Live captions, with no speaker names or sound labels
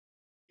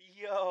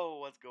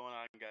Yo, what's going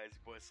on, guys?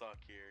 Your boy Sawk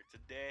here.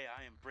 Today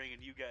I am bringing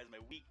you guys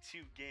my week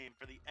 2 game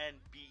for the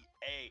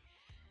NBA.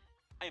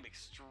 I am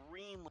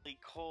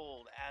extremely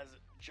cold as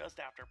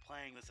just after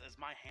playing this, as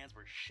my hands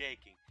were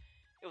shaking.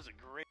 It was a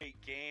great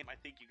game. I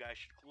think you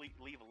guys should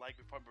leave a like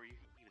before you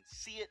even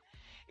see it.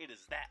 It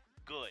is that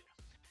good.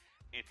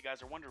 If you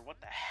guys are wondering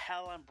what the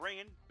hell I'm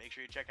bringing, make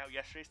sure you check out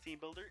yesterday's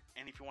team builder.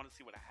 And if you want to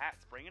see what a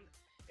hat's bringing,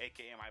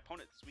 aka my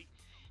opponent this week,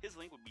 his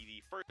link would be the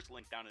first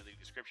link down in the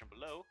description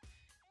below.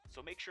 So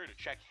make sure to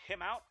check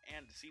him out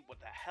and to see what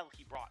the hell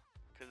he brought,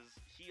 because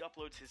he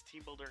uploads his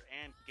team builder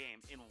and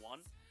game in one.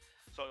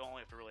 So all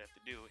you really have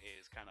to do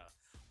is kind of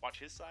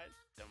watch his side,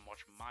 then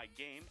watch my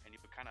game, and you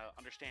can kind of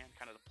understand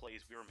kind of the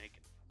plays we were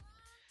making.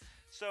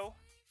 So,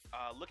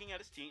 looking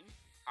at his team,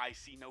 I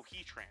see no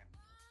Heatran.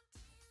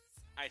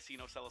 I see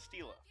no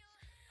Celesteela.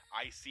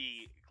 I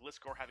see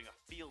Gliscor having a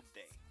field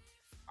day.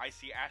 I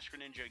see Ash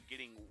Greninja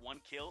getting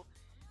 1 kill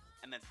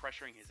and then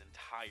pressuring his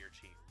entire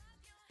team.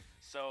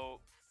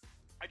 So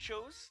I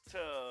chose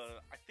to,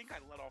 I think I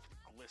let off the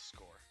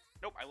Gliscor.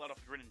 Nope, I let off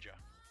the Greninja.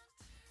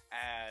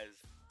 As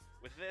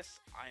with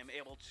this, I am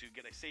able to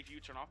get a safe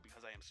U-turn off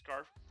because I am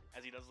Scarf,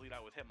 as he does lead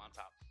out with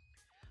Hitmontop.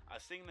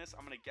 Seeing this,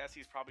 I'm going to guess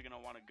he's probably going to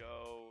want to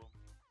go...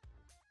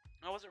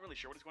 I wasn't really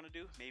sure what he's going to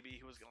do. Maybe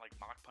he was going to like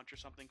Mach Punch or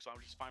something, so I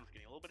was just fine with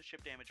getting a little bit of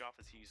chip damage off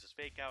as he uses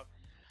Fake Out.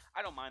 I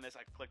don't mind this,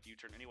 I clicked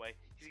U-turn anyway.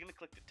 He's going to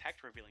click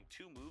Detect, revealing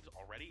 2 moves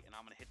already, and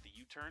I'm going to hit the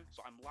U-turn,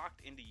 so I'm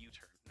locked into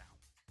U-turn now.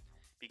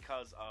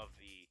 Because of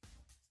the...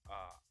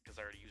 because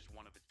I already used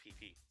one of its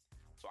PP.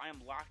 So I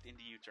am locked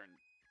into U-turn,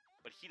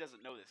 but he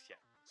doesn't know this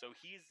yet. So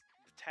he's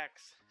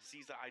detects,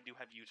 sees that I do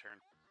have U-turn,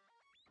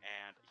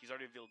 and he's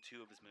already revealed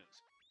 2 of his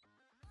moves.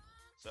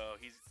 So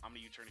I'm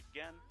gonna U-turn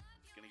again.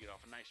 He's gonna get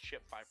off a nice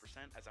chip, 5%,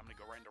 as I'm gonna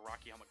go right into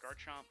Rocky Helmet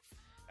Garchomp.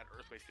 That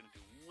Earthquake's gonna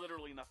do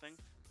literally nothing.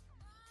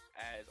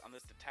 As on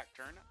this detect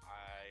turn,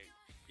 I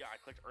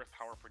clicked Earth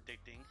Power,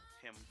 predicting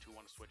him to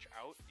want to switch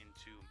out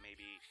into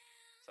maybe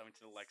something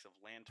to the likes of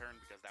Lantern,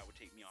 because that would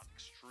take me on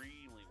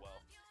extremely well.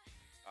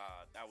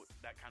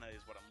 That kind of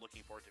is what I'm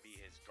looking for to be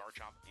his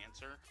Garchomp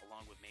answer,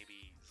 along with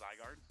maybe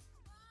Zygarde.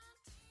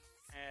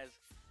 As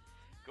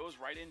goes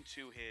right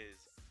into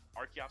his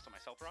Archeops on my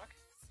Stealth Rock.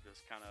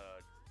 Just kind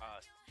of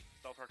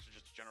Stealth Rocks are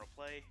just a general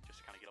play,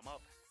 just to kind of get him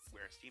up,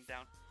 wear his team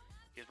down.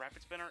 His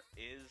Rapid Spinner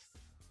is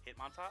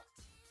Hitmontop,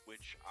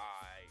 which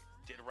I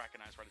did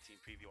recognize right at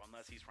team preview,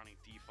 unless he's running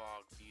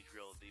Defog,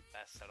 Beedrill, the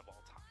best set of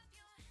all time.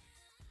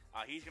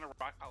 He's going to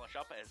Rock Polish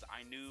up, as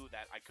I knew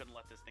that I couldn't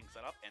let this thing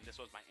set up, and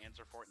this was my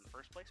answer for it in the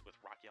first place with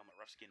Rocky Helmet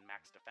Rough Skin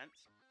Max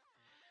Defense.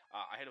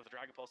 I hit it with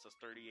Dragon Pulse, that's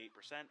 38%.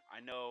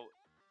 I know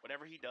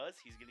whatever he does,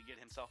 he's going to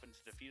get himself into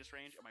Defeatus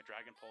range, and my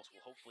Dragon Pulse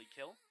will hopefully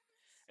kill,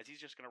 as he's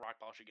just going to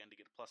Rock Polish again to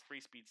get a +3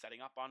 speed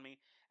setting up on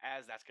me,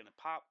 as that's going to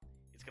pop.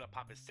 It's going to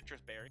pop his Citrus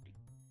Berry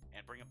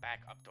and bring him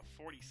back up to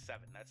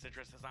 47. That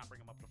Citrus does not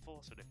bring him up to full,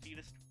 so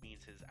Defeatus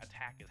means his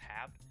attack is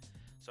halved.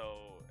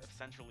 So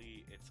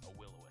essentially, it's a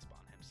Will-O-Wisp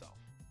on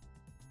himself.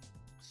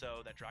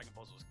 So that Dragon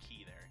Pulse was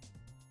key there.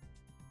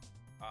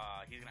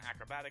 He's going to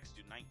Acrobatics,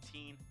 do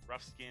 19.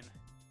 Rough Skin,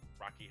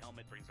 Rocky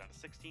Helmet brings down to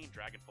 16.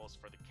 Dragon Pulse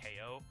for the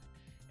KO.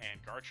 And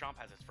Garchomp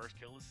has his first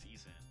kill of the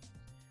season.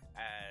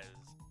 As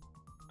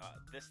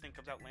this thing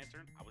comes out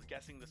Lantern, I was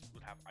guessing this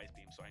would have Ice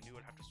Beam, so I knew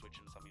I'd have to switch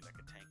into something that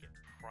could tank it.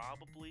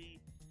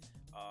 Probably,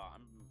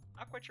 I'm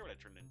not quite sure what I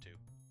turned into.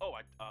 Oh,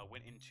 I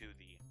went into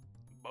the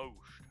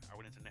Boost. I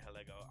went into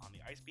Nihilego on the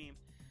Ice Beam.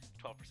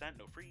 12%,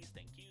 no freeze,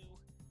 thank you.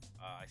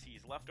 I see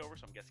he's leftover,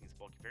 so I'm guessing it's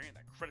bulky variant.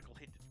 That critical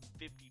hit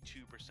did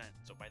 52%.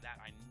 So by that,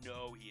 I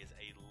know he has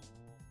a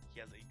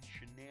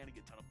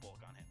shenanigan ton of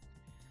bulk on him.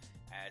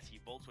 As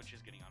he Volt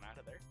Switches, getting on out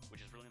of there,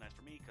 which is really nice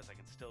for me because I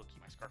can still keep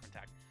my Scarf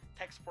intact.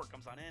 Tech Support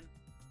comes on in,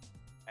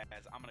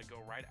 as I'm going to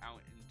go right out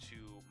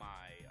into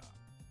my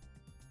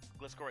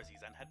Gliscor as he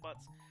Zen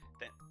Headbutts.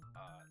 Then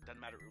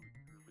doesn't matter really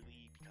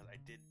because I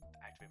did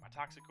activate my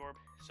Toxic Orb,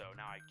 so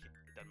now it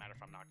doesn't matter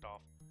if I'm knocked off.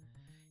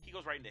 He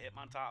goes right into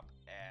Hitmontop,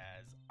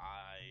 as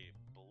I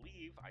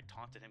believe I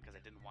taunted him because I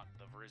didn't want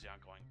the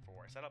Virizion going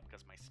for a setup,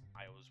 because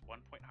I was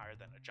 1 point higher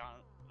than a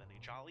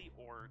Jolly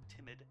or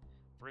Timid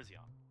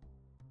Virizion.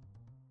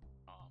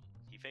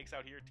 He fakes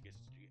out here to get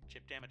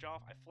chip damage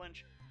off. I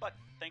flinch, but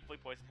thankfully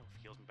Poison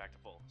heals me back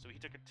to full. So he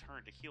took a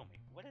turn to heal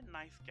me. What a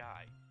nice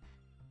guy.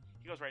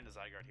 He goes right into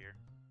Zygarde here,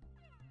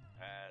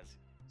 as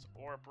his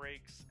Aura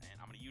breaks, and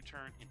I'm going to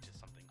U-turn into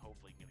something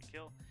hopefully get a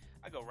kill.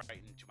 I go right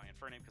into my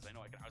Infernape because I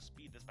know I can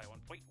outspeed this by 1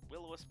 point,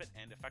 Will-O-Wisp it,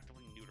 and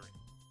effectively neuter it.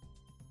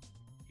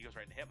 He goes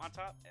right into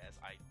Hitmontop, as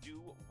I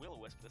do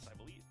Will-O-Wisp this, I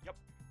believe. Yep.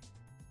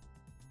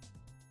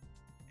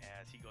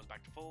 As he goes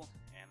back to full,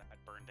 and I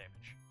burn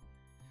damage.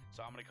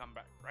 So I'm going to come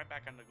right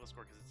back onto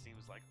Gliscor because it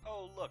seems like,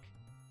 oh look,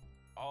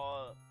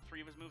 all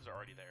 3 of his moves are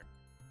already there.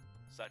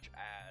 Such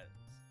as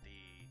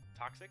the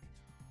Toxic,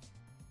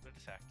 the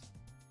Detect,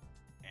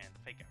 and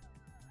the Fake Out.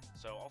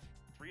 So all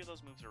 3 of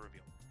those moves are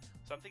revealed.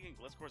 So I'm thinking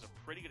Gliscor is a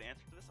pretty good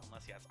answer to this,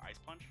 unless he has Ice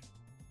Punch,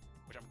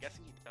 which I'm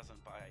guessing he doesn't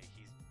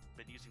he's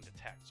been using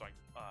Detect. So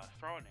I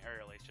throw out an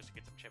Aerial Ace just to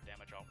get some chip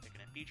damage off. It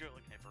can hit Beedrill,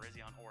 it can hit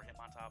Virizion, or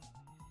Hitmontop.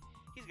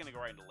 He's going to go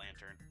right into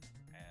Lantern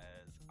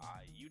as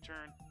I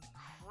U-turn.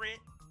 Crit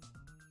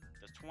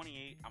does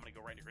 28. I'm going to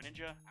go right into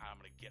Greninja. I'm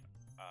going to get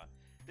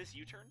this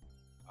U-turn.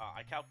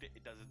 I calculated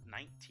it does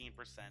 19%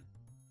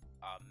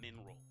 min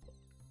roll.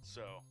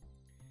 So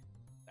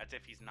that's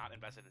if he's not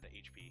invested into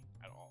HP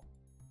at all.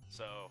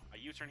 So I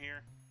U-turn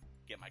here,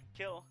 get my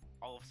kill.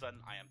 All of a sudden,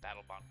 I am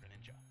Battle Bond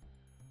Greninja.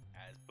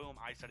 As boom,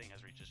 Ice Setting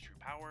has reached its true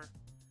power.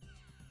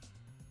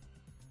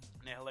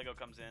 Nihilego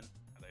comes in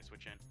as I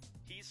switch in.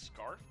 He's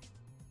Scarfed,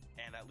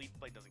 and that Leaf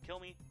Blade doesn't kill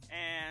me.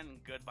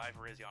 And goodbye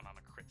Virizion on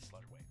a crit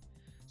Sludge Wave.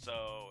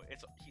 So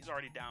he's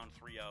already down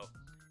 3-0.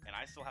 And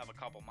I still have a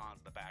couple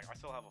mons in the back. I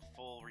still have a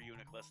full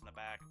Reunic list in the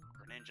back.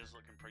 Greninja's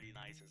looking pretty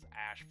nice as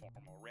Ash form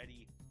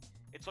already.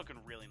 It's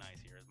looking really nice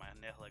here as my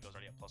Nihilego's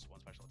already at +1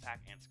 special attack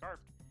and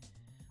Scarfed.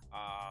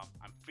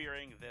 I'm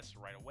fearing this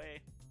right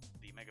away,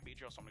 the Mega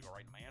Beedrill, so I'm going to go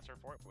right into my answer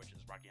for it, which is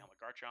Rocky Helmet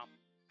Garchomp.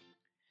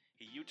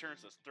 He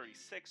U-turns, does 36,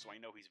 so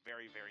I know he's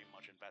very, very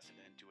much invested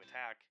into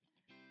attack.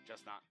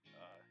 Just not,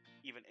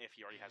 even if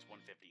he already has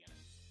 150 in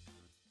it.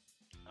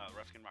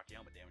 Rough Skin Rocky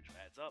Helmet damage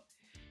adds up.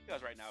 He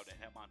goes right now to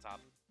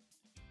Hitmontop.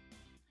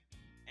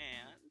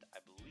 And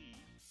I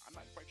believe, I'm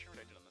not quite sure what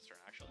I did on this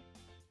turn actually.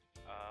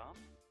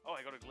 Oh,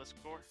 I go to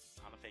Gliscor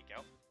on a fake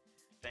out.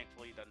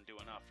 Thankfully, it doesn't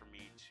do enough for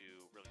me to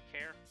really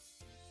care.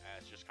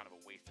 It's just kind of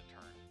a wasted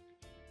turn.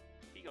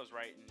 He goes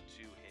right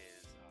into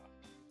his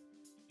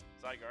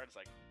Zygarde. It's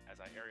like, as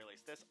I aerial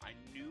ace this, I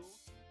knew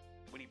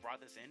when he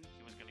brought this in,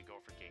 he was going to go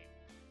for game.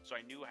 So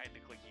I knew I had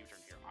to click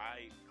U-turn here.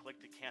 I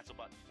clicked the cancel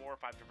button 4 or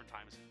 5 different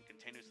times,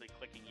 continuously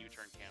clicking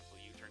U-turn, cancel,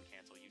 U-turn,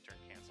 cancel,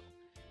 U-turn, cancel.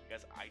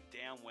 Because I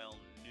damn well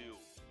knew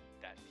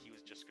that he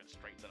was just going to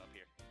straight set up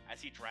here. As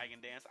he Dragon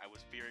Dance, I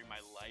was fearing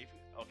my life.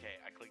 Okay,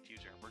 I clicked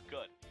U-turn. We're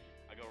good.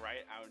 I go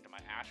right out into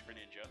my Ash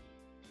Greninja.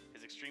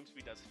 His extreme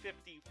speed does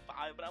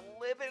 55, but I'm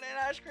living, and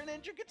Ash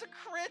Greninja gets a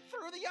crit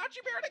through the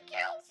Yachi Bear and it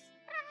kills!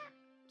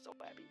 I'm so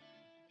happy.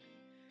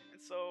 And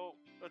so,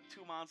 with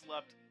 2 mons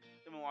left,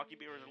 the Milwaukee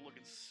Bewears are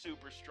looking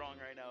super strong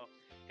right now.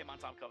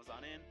 Hitmontop comes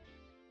on in.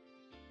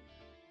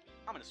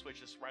 I'm going to switch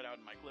this right out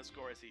in my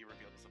Gliscor as he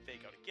reveals it's a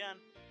fake out again.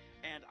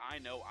 And I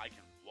know I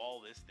can wall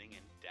this thing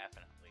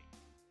indefinitely.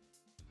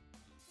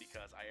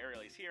 Because I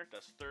aerial ace here,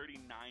 does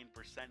 39%,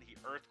 he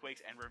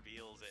earthquakes and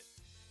reveals it.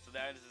 So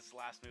that is his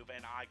last move,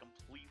 and I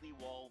completely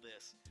wall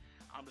this.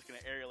 I'm just going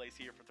to aerial ace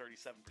here for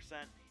 37%.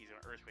 He's going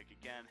to earthquake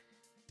again.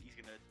 He's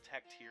going to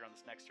detect here on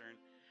this next turn,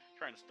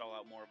 trying to stall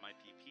out more of my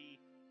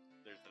PP.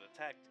 There's the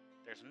detect.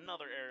 There's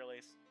another aerial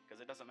ace, because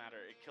it doesn't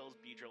matter. It kills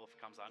Beedrill if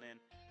it comes on in.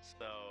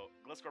 So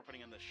Gliscor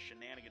putting in the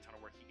shenanigan ton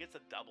of work. He gets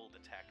a double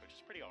detect, which is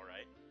pretty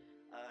alright.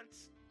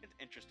 It's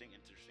interesting.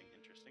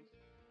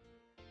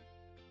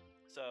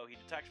 So he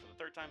detects for the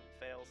 3rd time,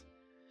 fails.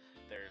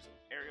 There's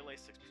aerial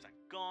ace, 6%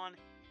 gone.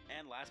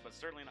 And last but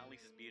certainly not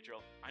least is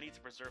Beedrill. I need to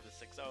preserve the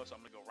 6-0, so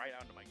I'm going to go right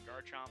out into my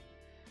Garchomp.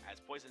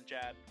 As Poison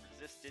Jab,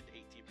 resisted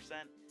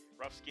 18%.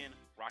 Rough Skin,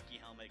 Rocky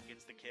Helmet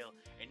gets the kill.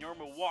 And your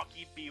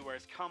Milwaukee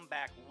Bewears come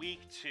back week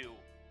 2.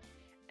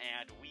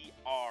 And we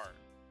are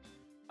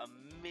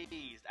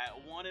amazed at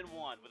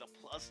 1-1 with a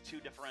 +2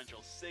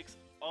 differential,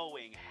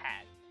 6-0ing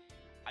Hat.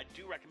 I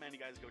do recommend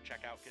you guys go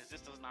check out, because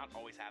this does not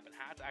always happen.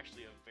 Hat's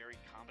actually a very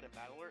competent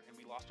battler, and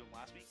we lost to him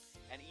last week.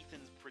 And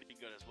Ethan's pretty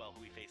good as well, who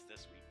we faced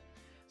this week.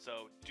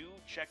 So do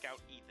check out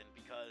Ethan,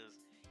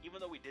 because even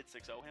though we did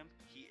 6-0 him,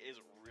 he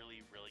is really,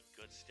 really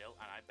good still,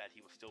 and I bet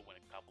he will still win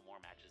a couple more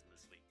matches in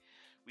this league.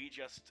 We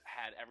just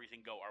had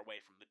everything go our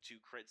way from the 2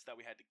 crits that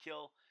we had to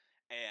kill,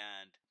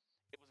 and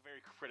it was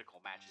very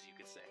critical matches, you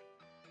could say.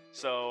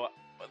 So,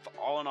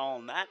 all in all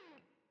in that,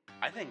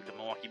 I think the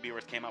Milwaukee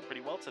Bewears came out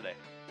pretty well today.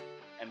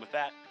 And with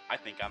that, I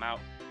think I'm out.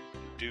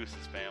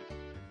 Deuces, fam.